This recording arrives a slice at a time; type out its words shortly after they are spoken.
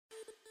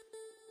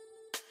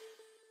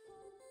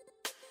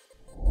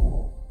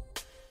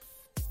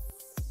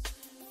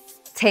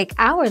Take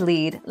our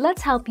lead,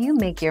 let's help you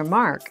make your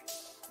mark.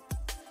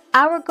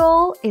 Our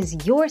goal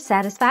is your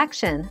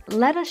satisfaction.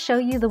 Let us show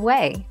you the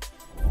way.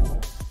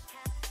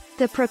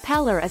 The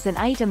propeller is an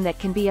item that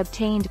can be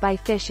obtained by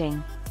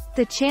fishing.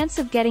 The chance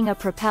of getting a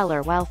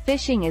propeller while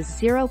fishing is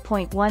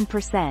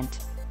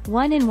 0.1%,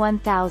 1 in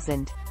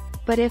 1,000.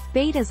 But if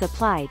bait is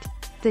applied,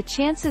 the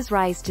chances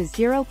rise to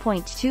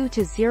 0.2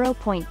 to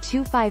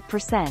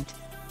 0.25%,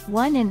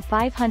 1 in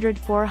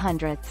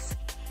 500/400ths.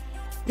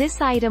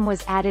 This item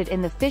was added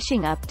in the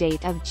fishing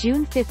update of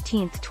June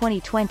 15,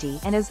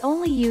 2020 and is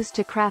only used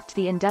to craft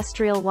the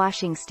industrial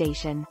washing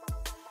station.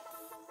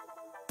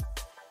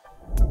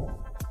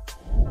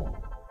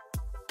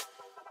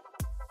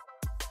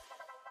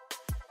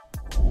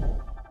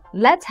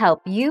 Let's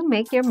help you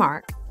make your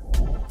mark.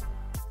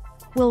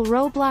 Will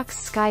Roblox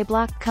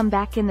Skyblock come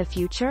back in the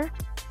future?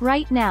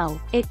 Right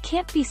now, it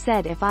can't be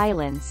said if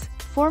Islands,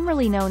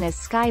 formerly known as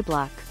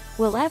Skyblock,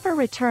 will ever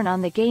return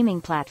on the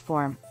gaming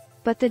platform.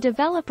 But the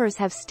developers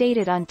have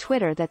stated on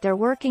Twitter that they're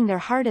working their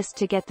hardest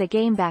to get the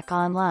game back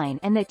online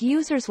and that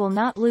users will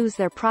not lose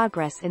their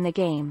progress in the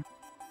game.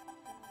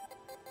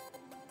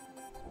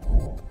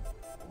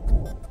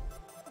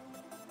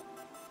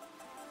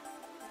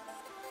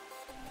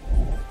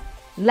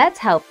 Let's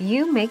help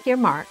you make your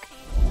mark.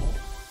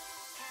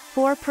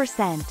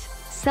 4%.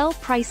 Sell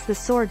price. The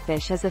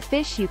swordfish is a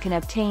fish you can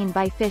obtain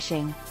by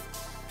fishing.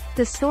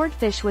 The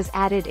swordfish was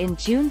added in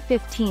June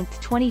 15,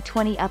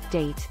 2020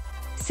 update.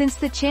 Since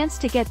the chance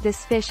to get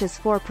this fish is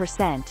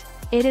 4%,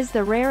 it is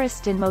the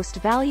rarest and most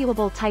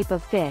valuable type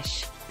of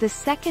fish, the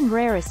second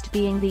rarest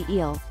being the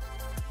eel.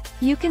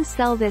 You can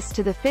sell this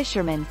to the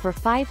fisherman for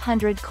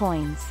 500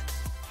 coins.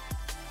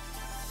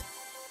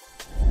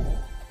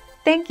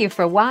 Thank you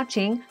for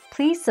watching.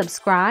 Please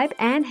subscribe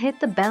and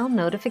hit the bell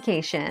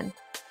notification.